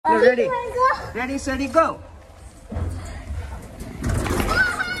Ready? Ready, steady, go.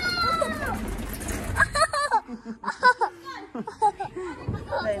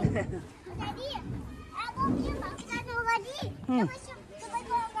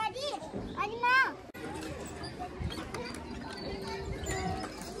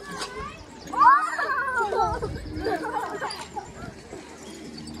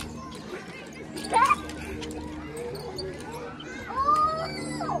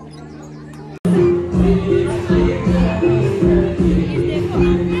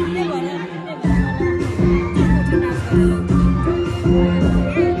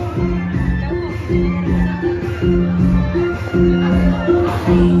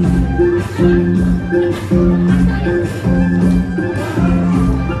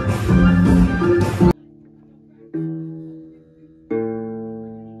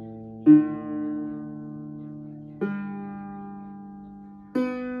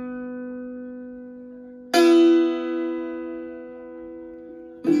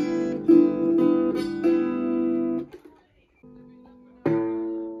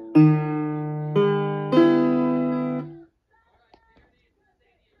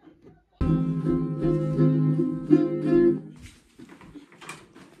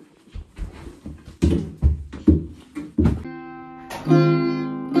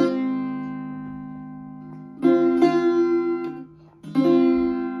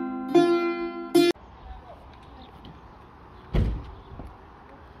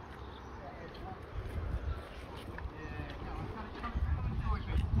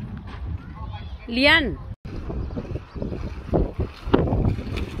 Liyan.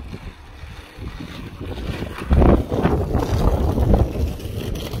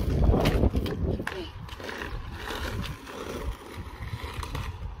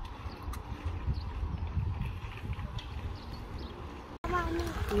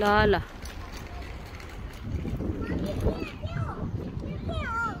 La la.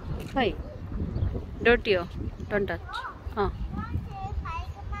 Hey, dirty. Don't touch.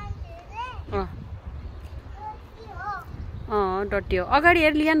 डटी हो अगाडि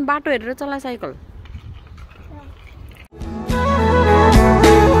हेर Lian बाटो हेरेर चला साइकल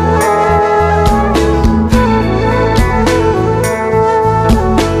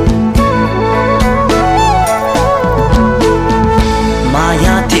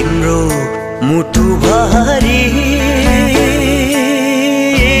माया तिम्रो मुटु भरि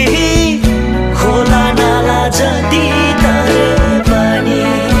खोला नाला जति तरे पनि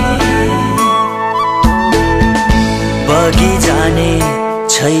बगी जाने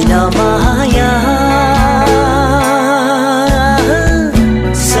छैन माया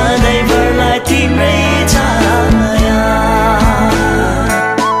सधैँभरलाई तिम्रै छाया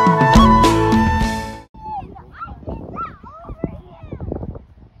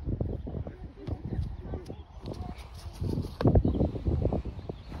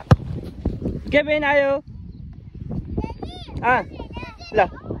के पेन आयो ल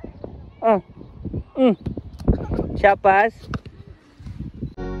शाबाश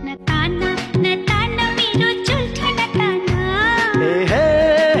नताना नताना मेरो चुल्ठो नताना हे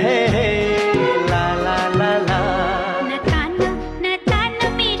हे हे ला ला ला ला नताना नताना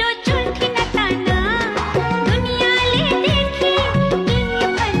मेरो चुल्ठी नताना दुनियाले देखे दुनिया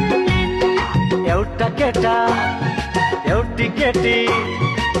भन्नन् एउटा केटा एउटी केटी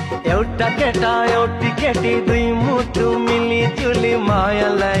एउटा केटा एउटी केटी दुई मुटु मिली जुली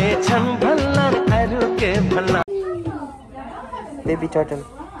मायालाई छन् भल्लान् अरु के भल्ला बेबी टर्टल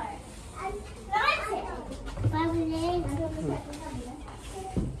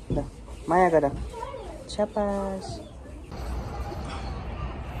माया गर शाबाश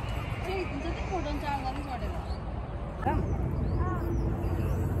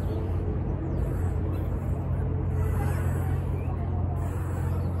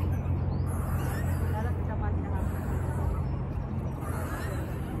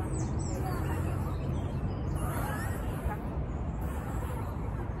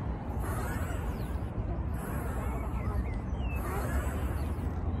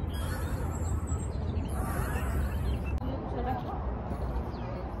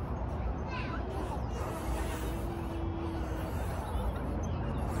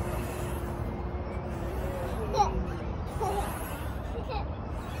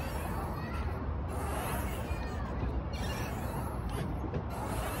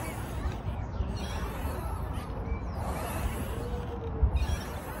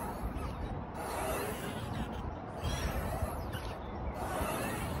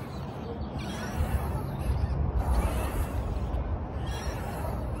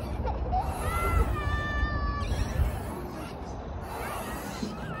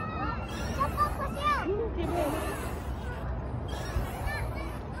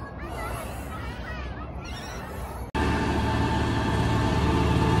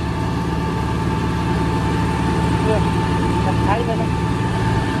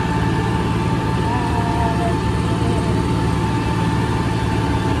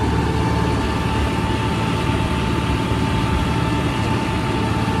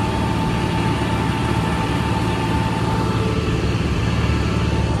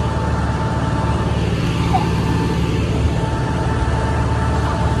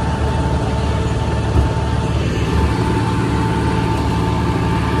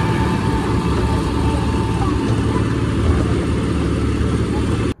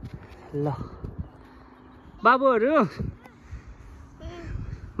ल बाबुहरू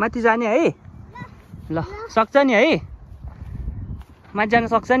माथि जाने है ल सक्छ नि है माथि जान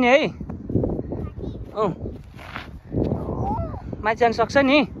सक्छ नि है माथि जान सक्छ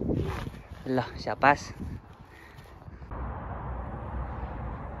नि ल शाबास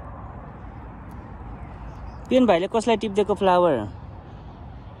बियन भाइले कसलाई टिप्दिएको फ्लावर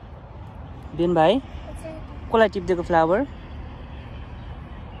बियन भाइ कसलाई टिप्दिएको फ्लावर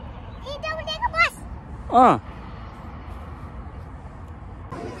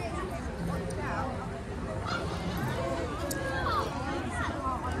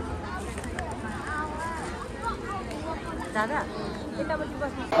दादा यतापट्टि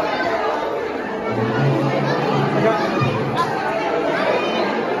बस्नु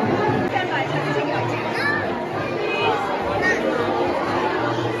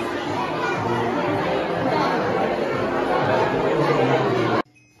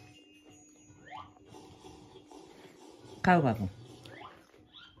खाऊ बाबु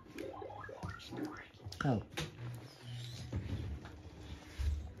खाऊ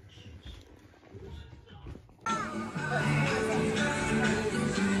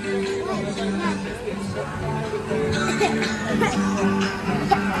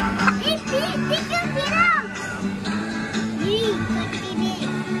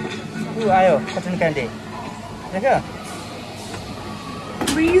आयो कटन क्यान्डी देखो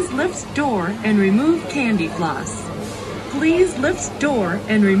Please lift door and remove candy floss. Please lift door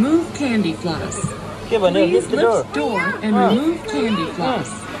and remove candy floss. Please lift door and remove candy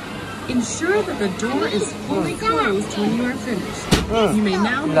floss. Ensure that the door is fully closed when you are finished. You may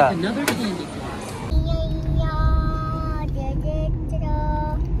now make another candy floss.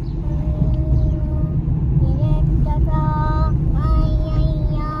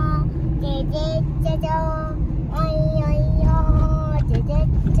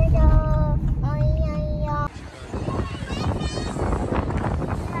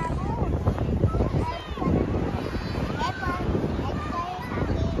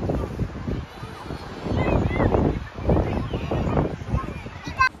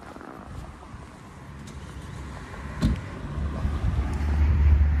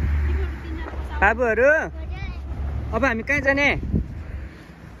 बाबुहरू अब हामी कहाँ जाने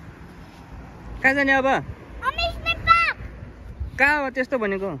अब कहाँ हो त्यस्तो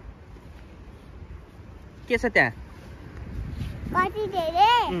भनेको के छ त्यहाँ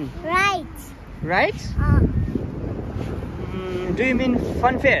rights do you mean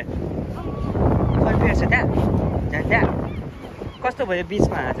fun fair छ त्यहाँ त्यहाँ कस्तो भयो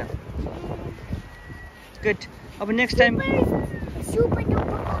बिचमा आज गुड अब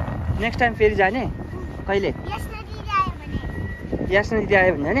नेक्स्ट टाइम फेरि जाने कहिले यस नदी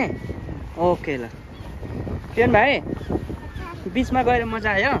आयो भने जाने ओके ल पेन भाइ बिचमा गएर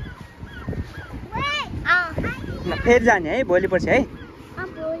मजा आयो ल फेरि जाने है भोलि पर्सि है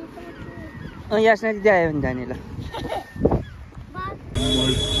यस नदी आयो भने जाने ल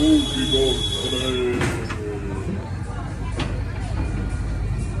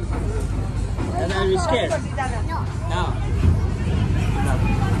Are you scared? No.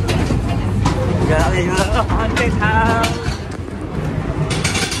 Haunted house.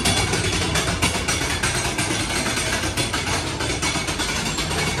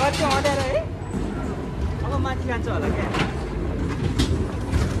 कति अँध्यारो है अब माथि जान्छ होला क्या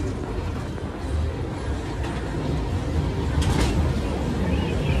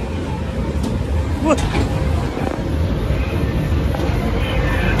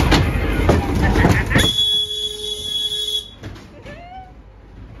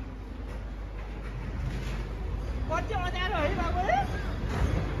कति अँध्यारो है बाबु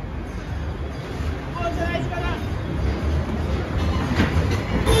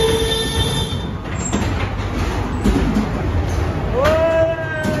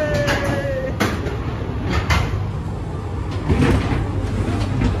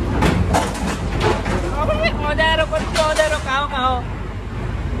अँध्यारो कहाँ हो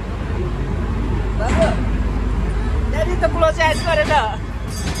बाबु त्यहाँदेखि त क्लोज आइज गरे त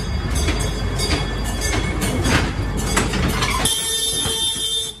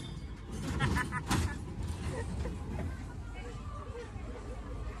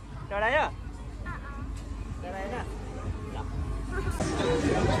चढायो चढाएन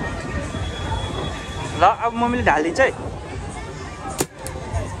ल अब मम्मीले ढालिदिन्छ है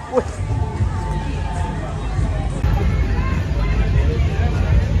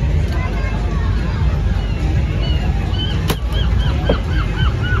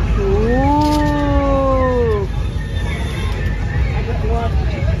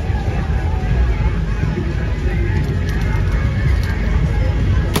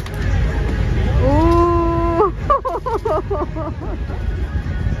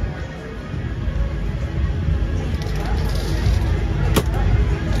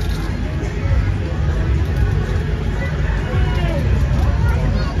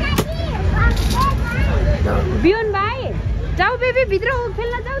जाऊ बेबी भित्र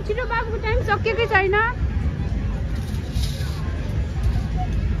खेल्न जाऊ छिटो बाबुको टाइम सकिएकै छैन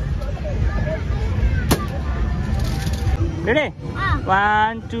Ready?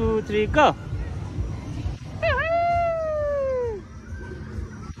 1, 2, 3, go!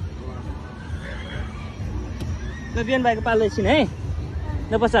 ल बिहान भाइको पालो एकछिन है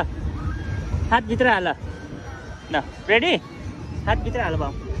ल बस हात भित्र हाल ल रेडी हात भित्र हाल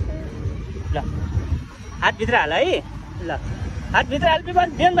बाउ ल हात भित्र हाल है ल हात भित्र हाल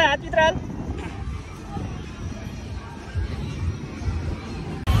बिहान भाइ हात भित्र हाल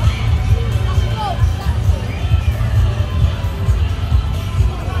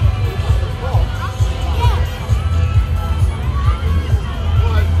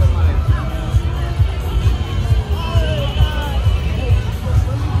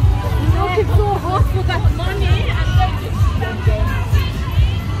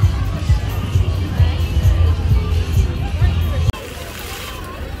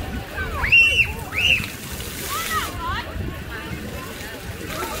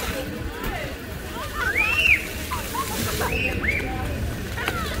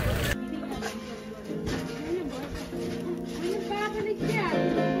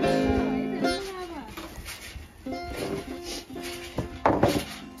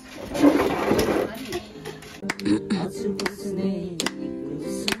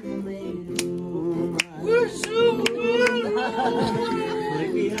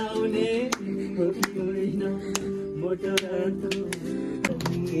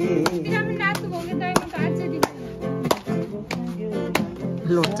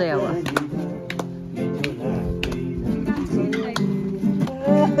लोट चाहिँ अब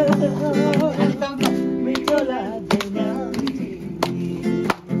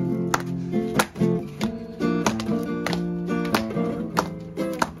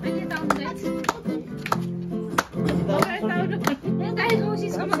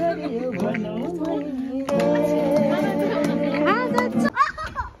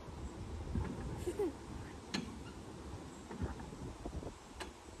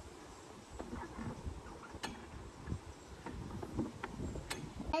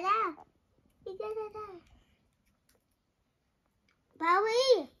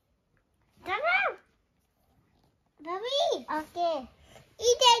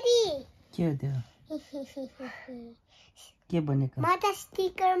के हो त्यो के बनेको म त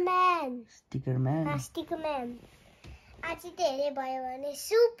स्टिकर म्यान स्टिकर म्यान आज धेरै भयो भने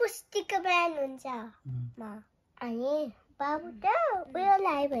सुपर स्टिकर म्यान हुन्छ म अनि बाबु त उयो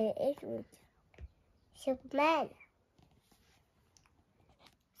लाइ भयो एक हुन्छ सुपरम्यान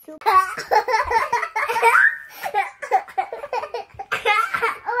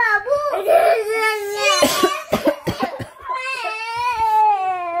बाबु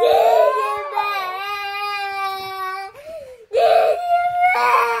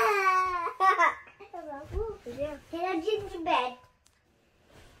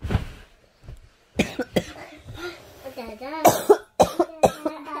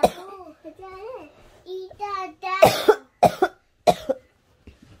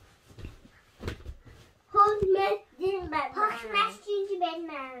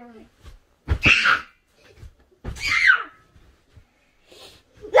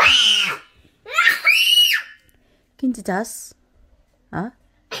किन चाहिँ जास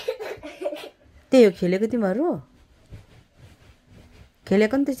त्यही हो खेलेको तिमीहरू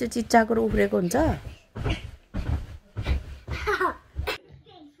खेलेको नि त्यस्तो चिच्चाको उफ्रेको हुन्छ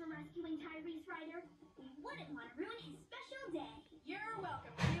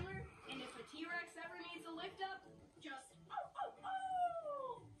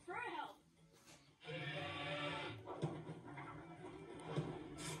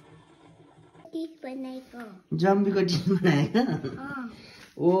जम्बीको टिम बनाएका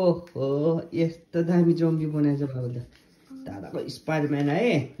ओहो यस्तो दामी जम्बी बनाएछ बाबुले दादाको स्पाइडरम्यान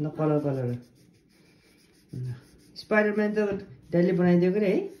है ल कलर स्पाइडरम्यान त ड्याडीले बनाइदिएको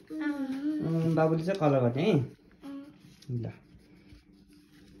रे है बाबुले चाहिँ कलर गर्ने है ल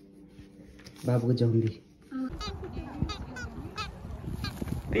बाबुको जम्बी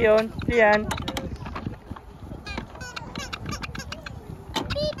लियोन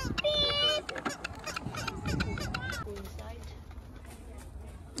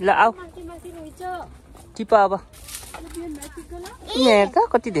ल आऊ टिप अब यहाँ त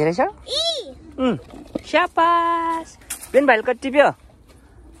कति धेरै छ स्यापास पेन भाइले कति टिप्यो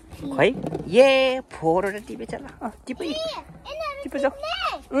खै ए फोरवटा टिपेछ ल टिपेछ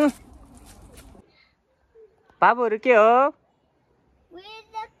बाबुहरू के हो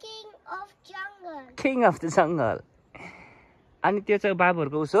किङ अफ द जङ्गल अनि त्यो चाहिँ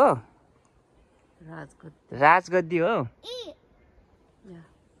बाबुहरूको उस हो राजगद्दी हो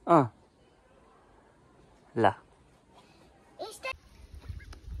ल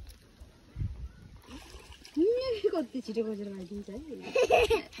कति छिटो खोजेर भइदिन्छ है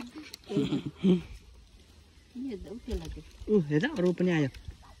हेर अरू पनि आयो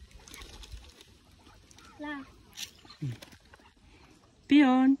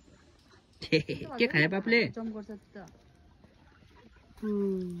पियोन के खायो बाबुले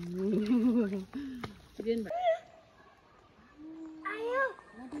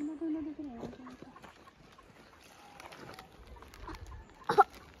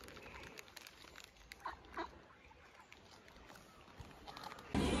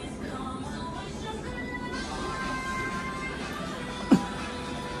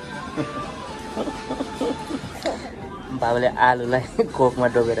बाबुले आलुलाई कोकमा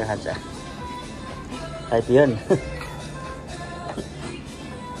डोबेर खान्छ खाइ पियो नि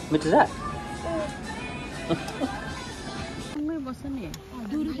मिठो छ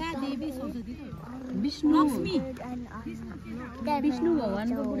विष्णु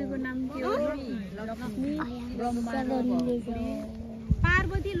भगवानको बुढीको नाम के हो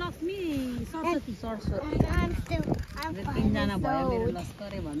पार्वती लक्ष्मी सरस्वती तीनजना भयो मेरो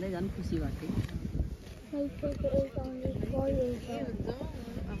लस्करे भन्दै झन् खुसी भएको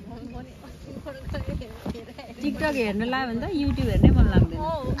टिकटक हेर्न लाग्यो भने त युट्युब हेर्नै मन लाग्दैन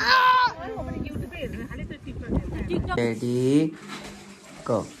रेडी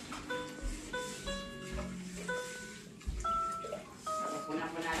गो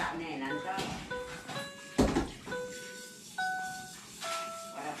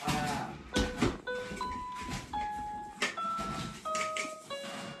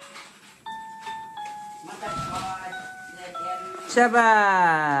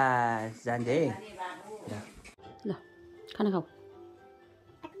शाबाश जान्दै ल खाना खाऊ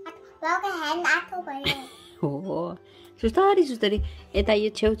हो सुस्तरी यता यो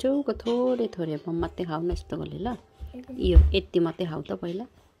छेउछेउको थोरै थोरै मात्रै खाऊ न यस्तो गरले ल यो यति मात्रै खाऊ त पहिला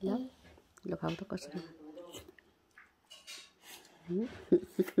ल ल खाऊ त कसरी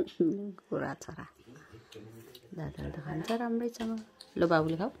कुरा छोरा दादाले त खान्छ राम्रैसँग ल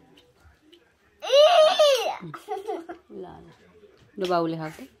बाबुले खाऊ ल ल बाबुले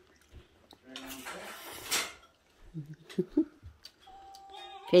खाऊ त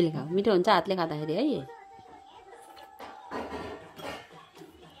फेरि खाऊ मिठो हुन्छ हातले खाँदाखेरि है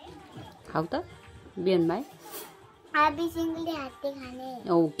खाऊ त बिहान भाइ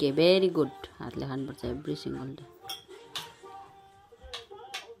ओके भेरी गुड हातले खानुपर्छ एभ्री सिङ्गल डे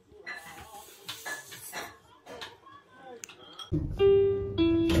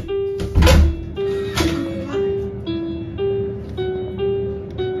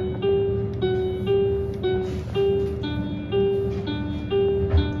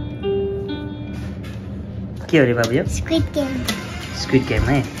के हो रे बाबु यो स्क्विड गेम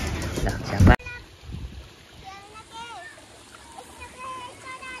है ल छ्यापा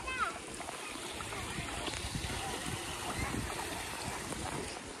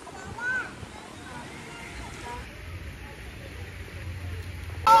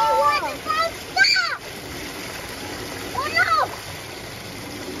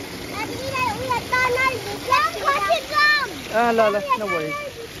ल ल नो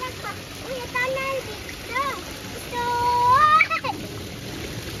वरी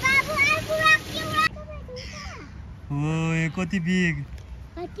ओए कति बिग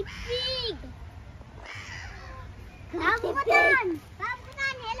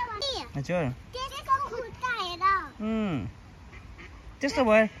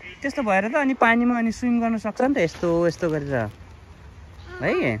त्यस्तो भएर त अनि पानीमा अनि स्विम गर्न सक्छ नि त यस्तो यस्तो गरेर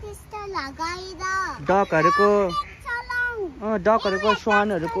है डकहरूको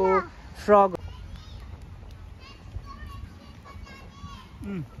स्वानहरूको frog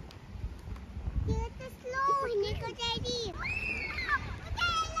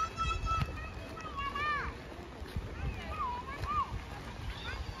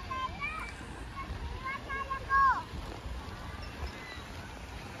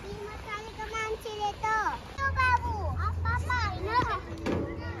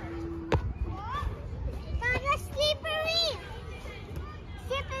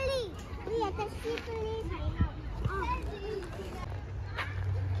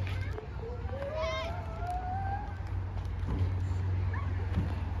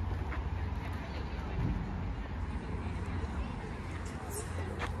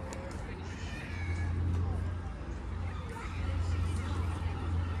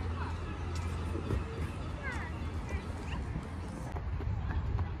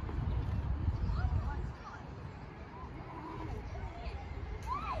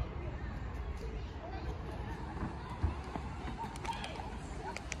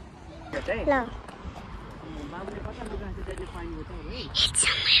that, right? No. It's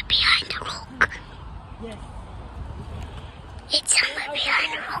somewhere behind the rock. Yes. It's somewhere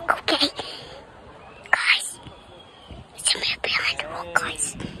behind the rock, okay? Guys, it's somewhere behind the rock,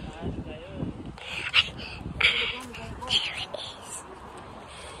 guys. There it is.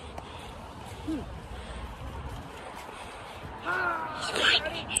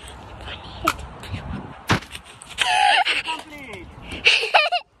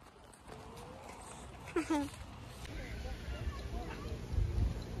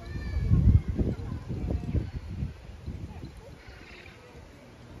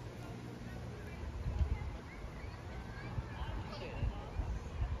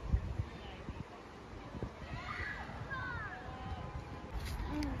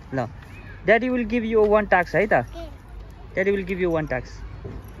 No. Daddy will give you one tax, है त? Daddy will give you one tax.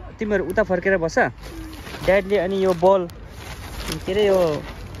 तिमीहरु उता फर्केर बस. Daddy अनि यो बल के रे यो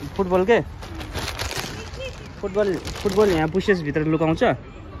football के फुटबल यहाँ बुशेस भित्र लुकाउँछ.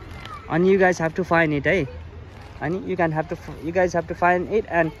 अनि you guys have to find it, है. अनि you guys have to find it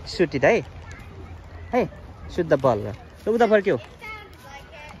and shoot it, है. Hey, shoot the ball. ल उता फर्क्यौ.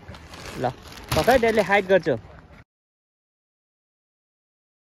 ल पक्कै Daddy हाइड गर्छ.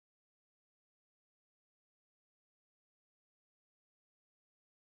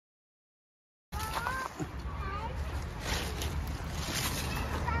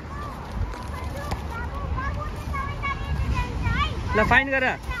 ल फाइन गर.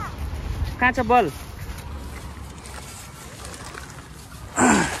 कहाँ छ बल?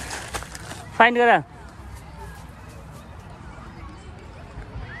 फाइन गर.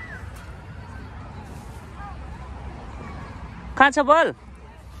 कहाँ छ बल?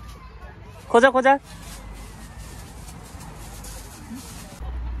 खोजा खोजा.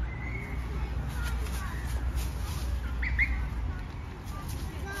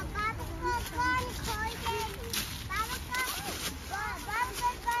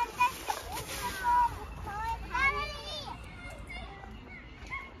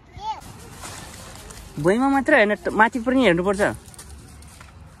 भुइँमा मात्र हैन माथि पनि हेर्नुपर्छ.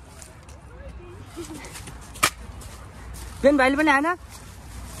 बेन भाइले पनि आएन.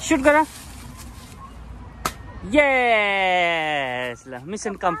 सुट गर. यस. ल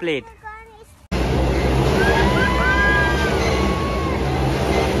मिसन कम्प्लिट.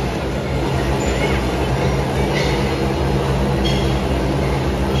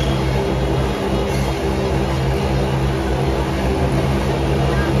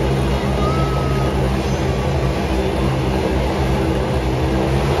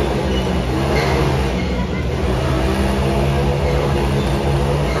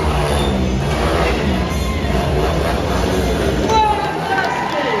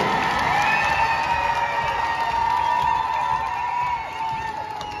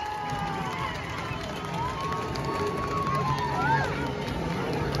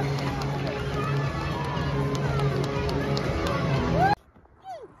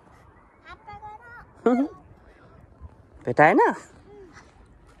 भेटाएन?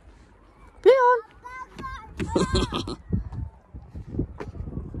 बियोन.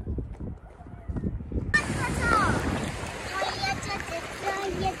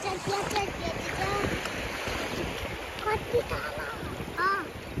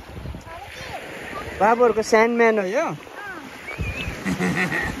 बाबुहरुको स्यान्डम्यान हो यो.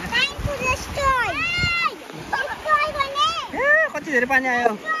 कति धेरै पानी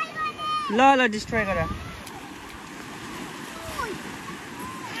आयो. ल ल डिस्ट्रोय गर.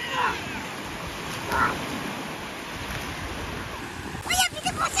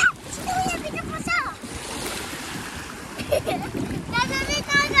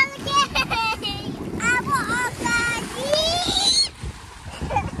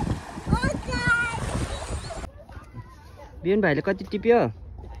 बियन भाइले कति टिप्यो?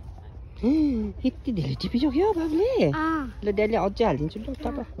 यति धेरै टिपिसक्यो क्या बाबुले. ल ड्याडीले अझै हालिदिन्छु ल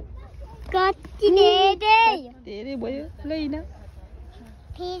तब. कति धेरै भयो. ल हिँड.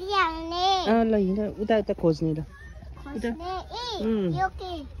 फेरि हाल्ने. ल हिँड. उता उता खोज्ने ल. उता. यो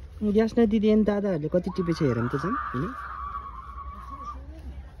के? ग्यास नदिदी अनि दादाहरूले कति टिपेछ हेरौँ त चाहिँ. हैन?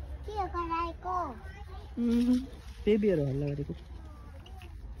 के गराएको? बेबीहरु हल्ला गरेको.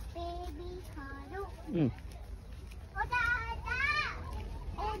 बेबीहरु.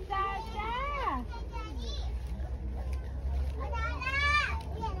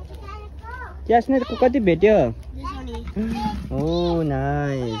 क्यासनेटको कति भेट्यो? ओ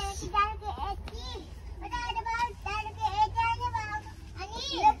nice.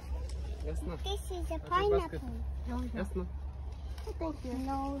 This is a pineapple.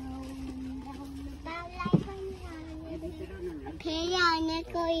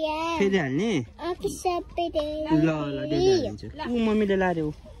 फेरि हाल्ने ल हालिदिन्छु मम्मीले लारे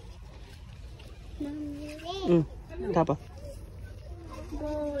हो थाप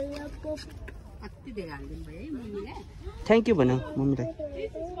थ्याङ्क यू भन मम्मीलाई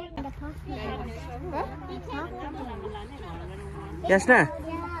यास्ना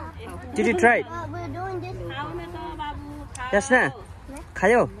did you try यास्ना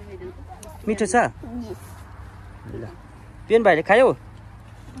खायो मिठो छ ल बियन भाइले खायो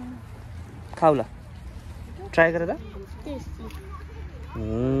खाऊ ल ट्राई गर त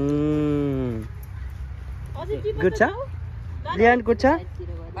गुड छ लियन गुड छ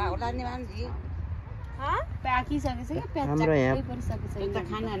हाम्रो यहाँ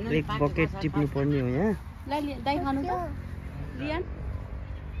एक बकेट टिप्नु पर्ने हो यहाँ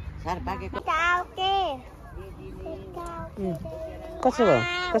कसो भयो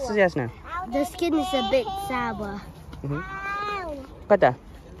कसो यास्ना The skin is a bit sour. कता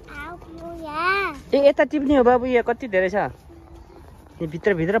ए यता टिप्ने हो बाबु यहाँ कति धेरै छ यो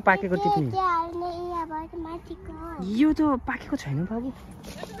भित्र भित्र पाकेको टिप्ने यो त पाकेको छैन बाबु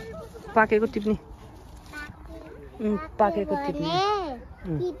पाकेको टिप्ने पाकेको टिप्ने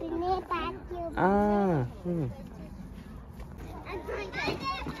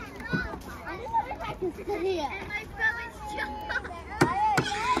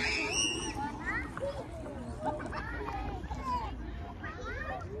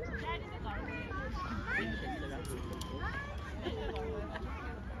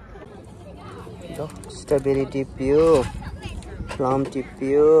स्ट्रबेरी टिप्यो प्लम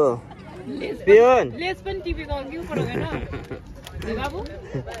टिप्यो बियन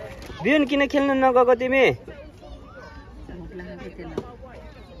बियन किन खेल्न नगएको तिमी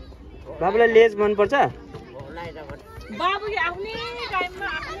बाबुलाई लेज मन पर्छ बाबुले आफ्नै टाइममा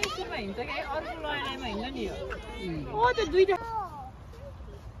आफ्नै स्कुलमा हिँड्छ के अर्को लडाइमा हिँड्न नि हो त्यो दुईटा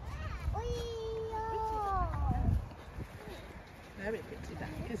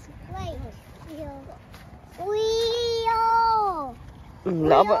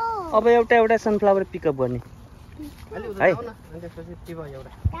ल अब एउटा एउटा सनफ्लावर पिकअप गर्ने है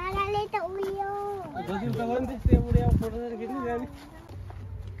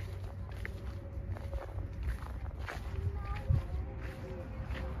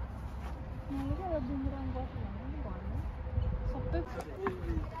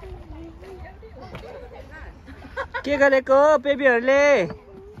के गरेको बेबीहरूले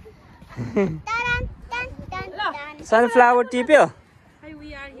सनफ्लावर टिप्यो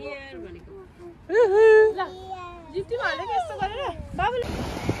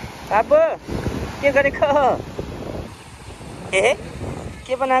बाबु के गरेको ए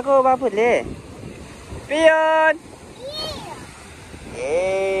के बनाएको बाबुले पियन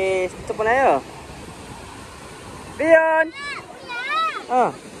ए यस्तो बनायो पियन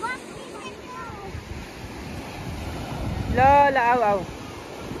ल ल आऊ आऊ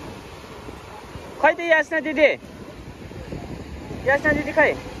खै त यास्ना दिदी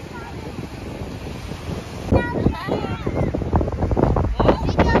खै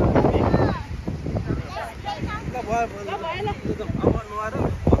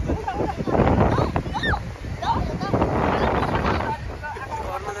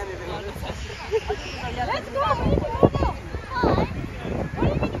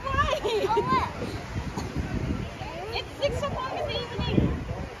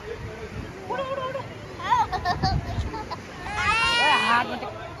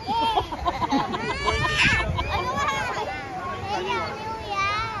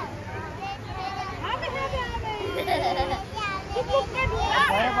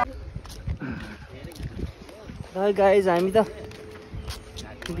Hi guys, हामी त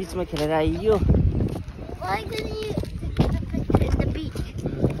बीचमा खेलेर आइयो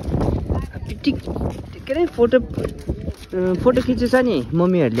के अरे फोटो खिचेछ नि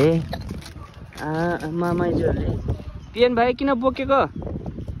मम्मीहरूले मामाइजूहरूले पियन भाइ किन बोकेको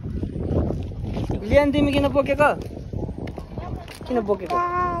लियन तिमी किन बोकेको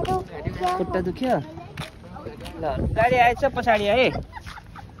खुट्टा दुख्यो ल गाडी आएछ पछाडि है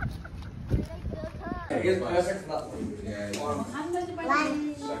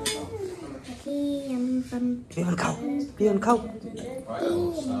पियन खाऊ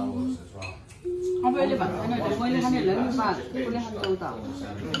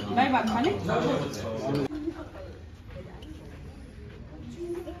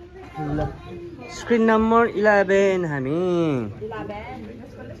स्क्रिन नम्बर 11 हामी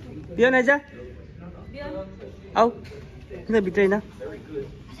पियन आइज आऊ किन भित्र हैन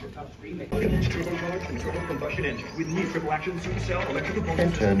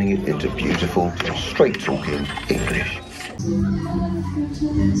And turning it into beautiful, straight-talking English.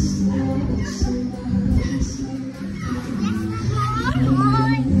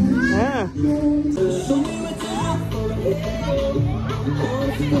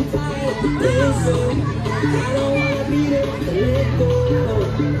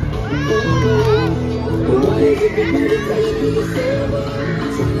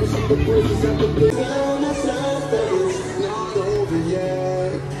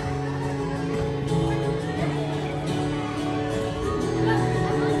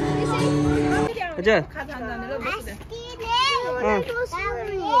 हजुर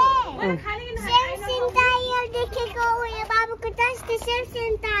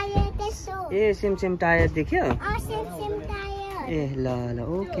ए सेम टायर देख्यो ए ल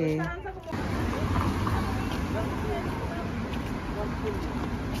ओके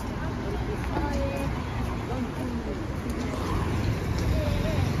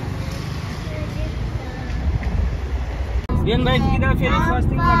बियन भाइ किन फेरि फर्स्ट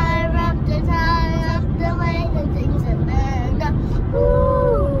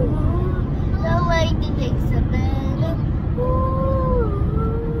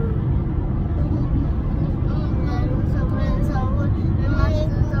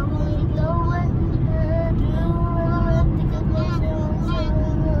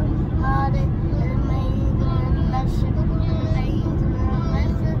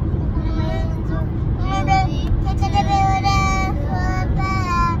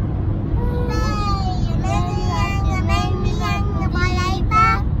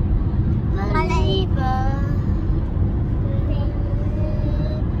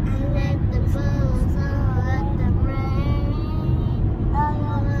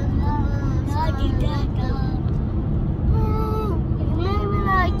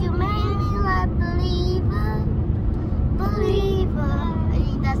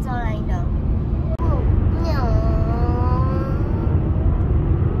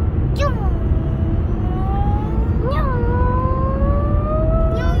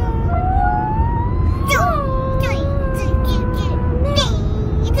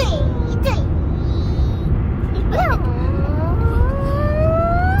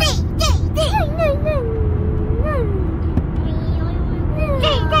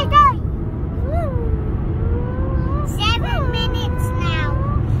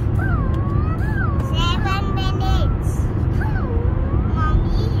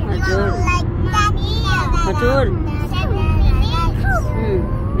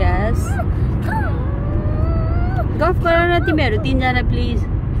गफ गर न तिमीहरु तीनजना प्लिज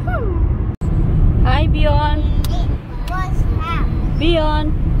हाई बियन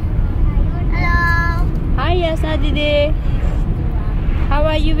Hello. हाई यासना दिदी हाउ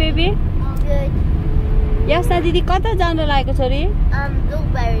आर यु बेबी यासना दिदी कता जान लागेको छ रे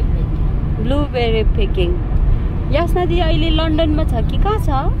ब्लूबेरी पिकिङ यासना दिदी अहिले लन्डनमा छ कि कहाँ छ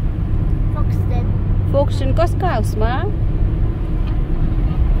फोक्सटन कसको हाउसमा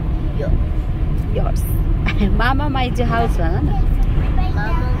yours Mama Maiju house भन न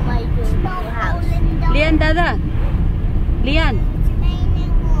लियन दादा लियन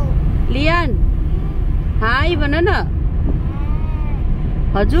हाई भन न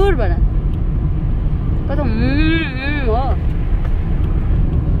हजुर भन कता हो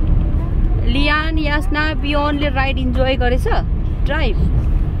लियन यासना बियोनले राइड इन्जोय गरेछ ड्राइभ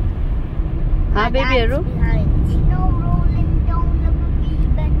हा बेबीहरु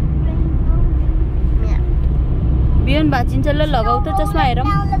बियन भाचिन्छ ल लगाउ त चस्मा हेरौँ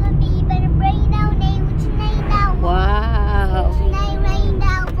वाउ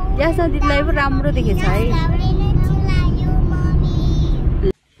यासना दिदीलाई पो राम्रो देखेछ है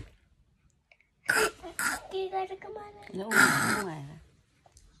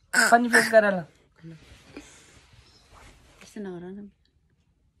पनि फेस गर ल त्यस्तो नगर न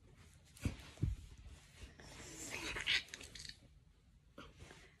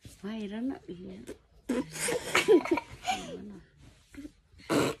हेर न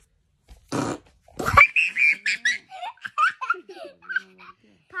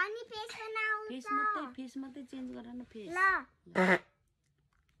फेस मात्रै चेन्ज गर न फेस ल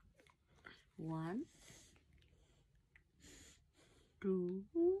 1 2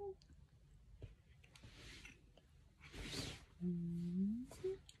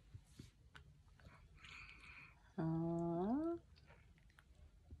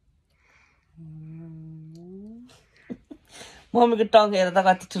 मम्मीको टङ हेर त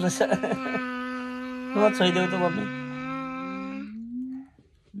कति ठुलो छ नोट छोइदेऊ त मम्मी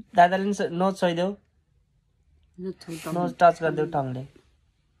दादाले नोट छोइदेऊ नोट टच गरिदेऊ टङले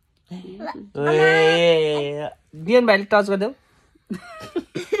बियन भाइले टच गरिदेऊ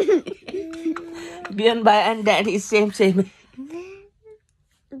बियन भाइ एन्ड ड्याडी सेम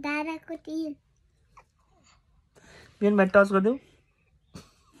दादाको टिम बियन भाइ टच गरिदेऊ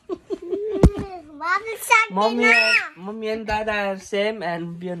मम्मी एन्ड दादा सेम एन्ड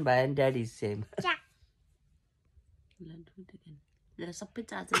बियन भाइ एन्ड ड्याडी सेम सबै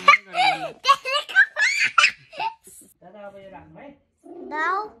चार्ज दादा अब यो राख्नु है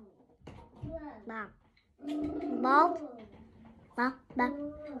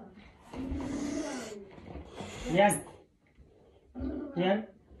Yan.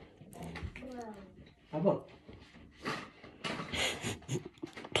 Apa?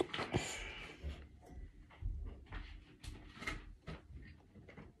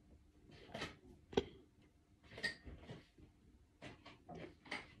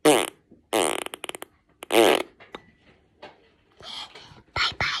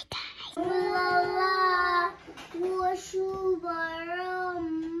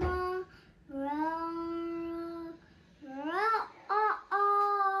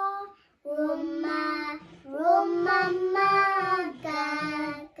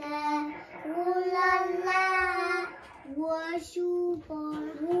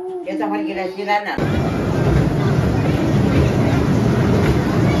 Kita pergi restoran nak.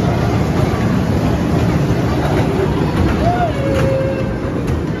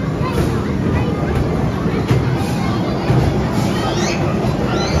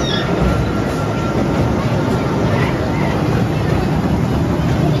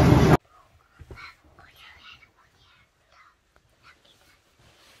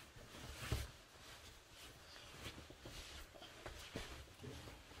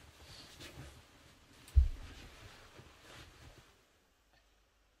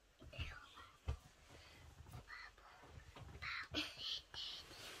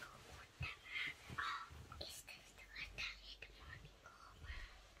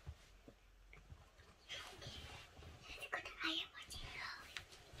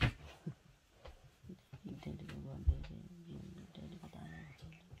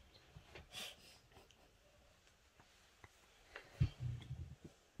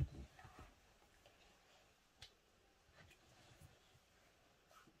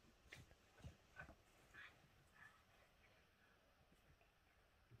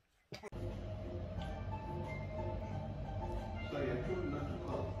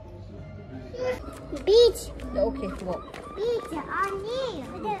 Beach. Okay, walk. Beach on here.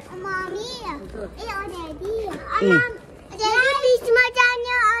 Mommy. On here. Mom. Beach ma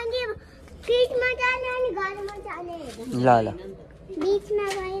जाने अनि beach ma जाने अनि घरमा जाने. ल ल Beach ma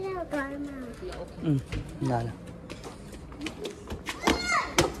गएर घरमा. ल ल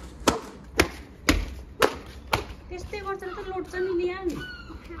त्यस्तै गर्छ त लोड्छ नि लिया नि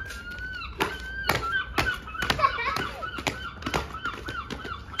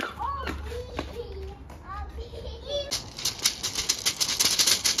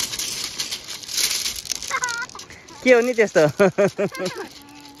के हो नि त्यस्तो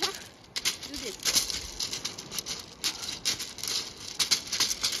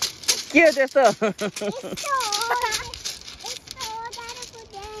के हो त्यस्तो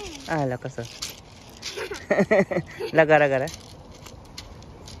ल कसो ल गर गर है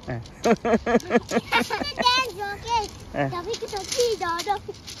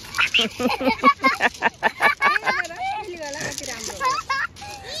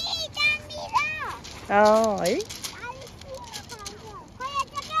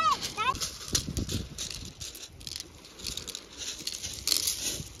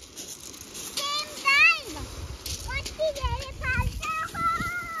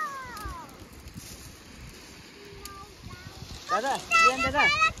दादा दादा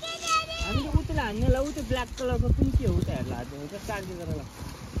हामीले उतैलाई हान्ने ल उतै ब्ल्याक कलरको कुन के हो उता हेर्ला चार्ज गरेर ल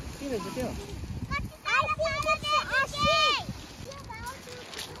के रहेछ त्यो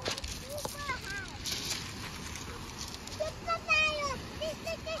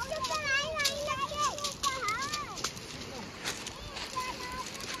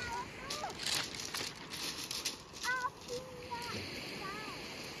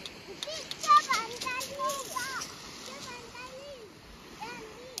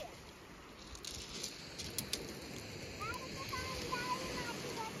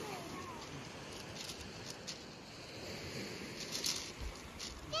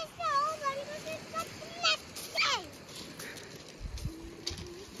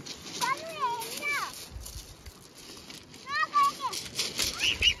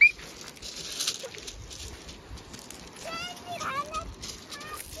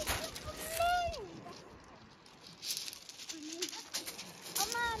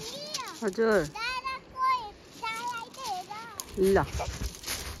हजुर ल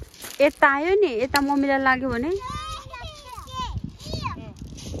यता आयो नि यता मम्मीलाई लाग्यो भने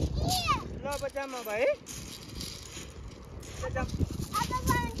ल बच्चामा भाइ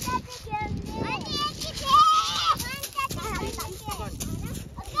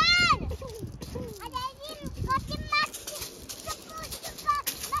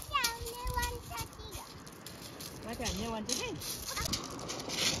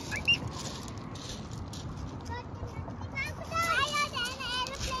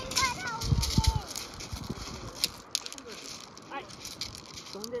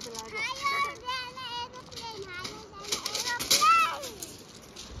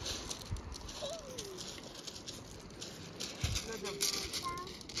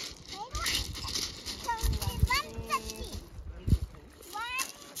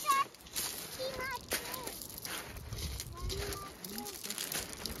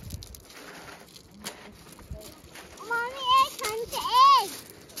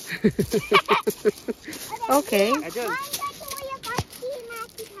Okay.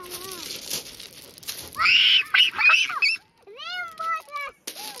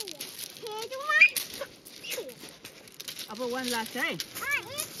 अब one last है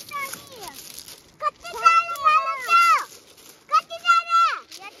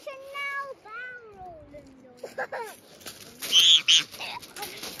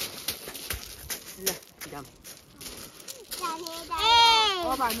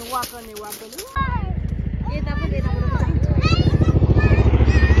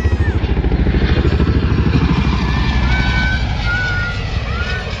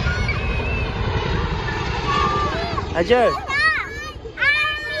हजुर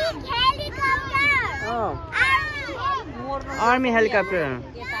आर्मी हेलिकप्टर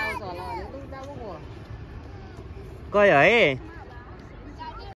गयो है